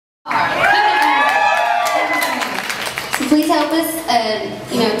please help us,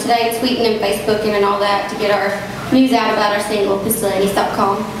 today tweeting and Facebooking and all that to get our news out about our single,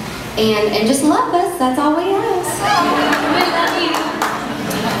 Pistolani.com. And just love us, that's all we ask. We love you.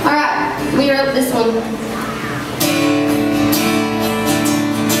 Alright, we wrote this one.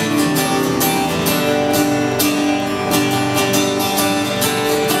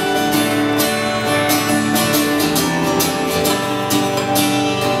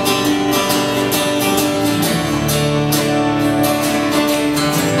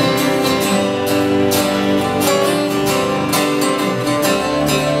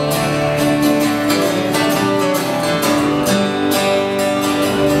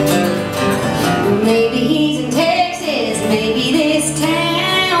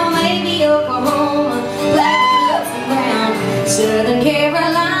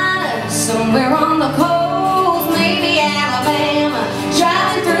 Somewhere on the coast, maybe Alabama.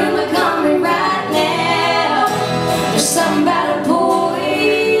 Driving through Montgomery right now. There's something about a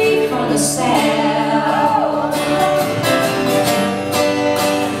boy from the South.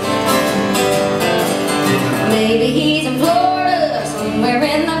 Maybe he's in Florida, somewhere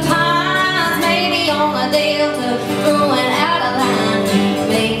in the pines. Maybe on the Delta, throwing out a line.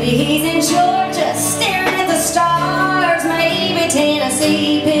 Maybe he's in Georgia, staring at the stars. Maybe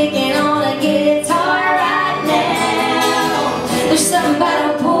Tennessee, picking on a guitar right now. There's something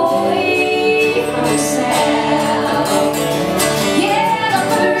about a boy from the South. Yeah, the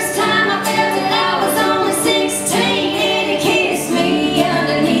first time I felt it, I was only 16, and he kissed me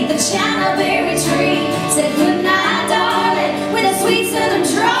underneath the China berry tree. Said goodnight, darling, with a sweet southern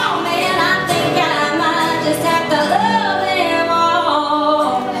drawl. Man, I think I might just have to love them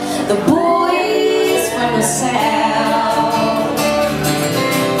all. The boys from the South.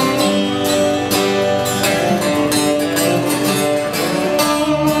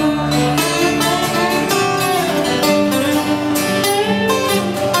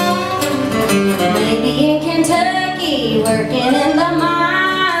 Working in the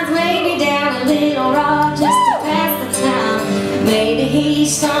mines, maybe down a Little Rock just to pass the time. Maybe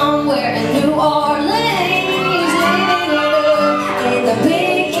he's somewhere in New Orleans, living it up in the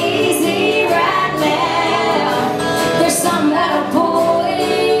Big Easy right now. There's something about a boy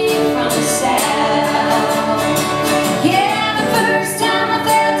from the South. Yeah, the first time I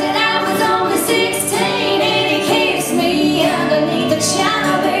felt it, I was only 16, and he kissed me underneath the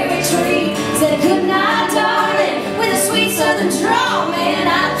China berry tree. Said goodnight, darling, with a sweet southern drawl. Man,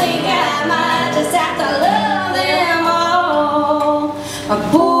 I think I might just have to love them all. My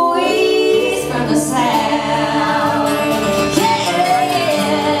boys from the South.